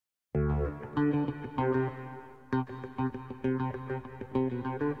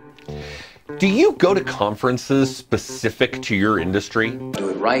Do you go to conferences specific to your industry? Do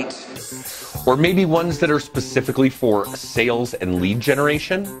it right. Or maybe ones that are specifically for sales and lead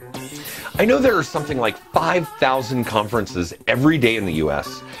generation? I know there are something like 5,000 conferences every day in the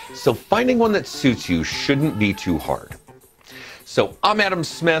US, so finding one that suits you shouldn't be too hard. So I'm Adam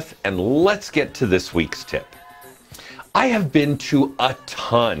Smith, and let's get to this week's tip. I have been to a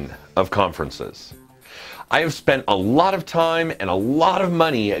ton of conferences. I have spent a lot of time and a lot of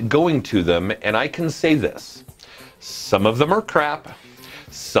money going to them, and I can say this: some of them are crap,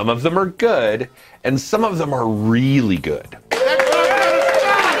 some of them are good, and some of them are really good.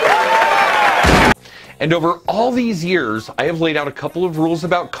 And over all these years, I have laid out a couple of rules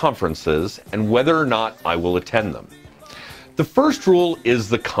about conferences and whether or not I will attend them. The first rule is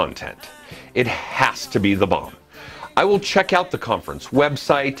the content. It has to be the bomb. I will check out the conference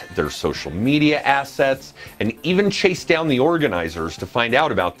website, their social media assets, and even chase down the organizers to find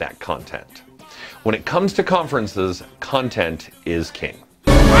out about that content. When it comes to conferences, content is king.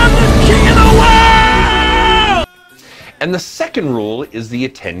 I'm the king of the world! And the second rule is the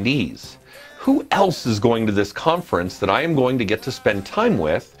attendees. Who else is going to this conference that I am going to get to spend time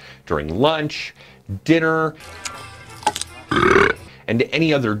with during lunch, dinner, and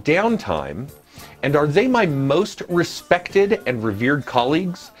any other downtime? And are they my most respected and revered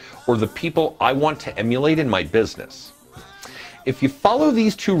colleagues, or the people I want to emulate in my business? If you follow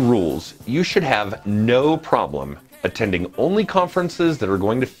these two rules, you should have no problem attending only conferences that are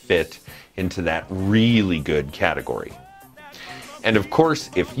going to fit into that really good category. And of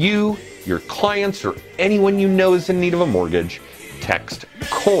course, if you, your clients, or anyone you know is in need of a mortgage, text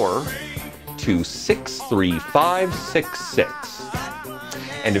CORE to 63566.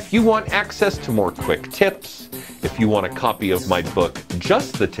 And if you want access to more quick tips, if you want a copy of my book,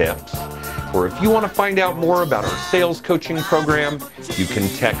 Just the Tips, or if you want to find out more about our sales coaching program, you can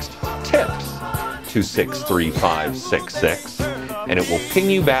text TIPS to 63566, and it will ping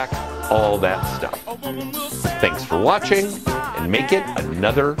you back all that stuff. Thanks for watching, and make it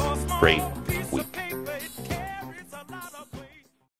another great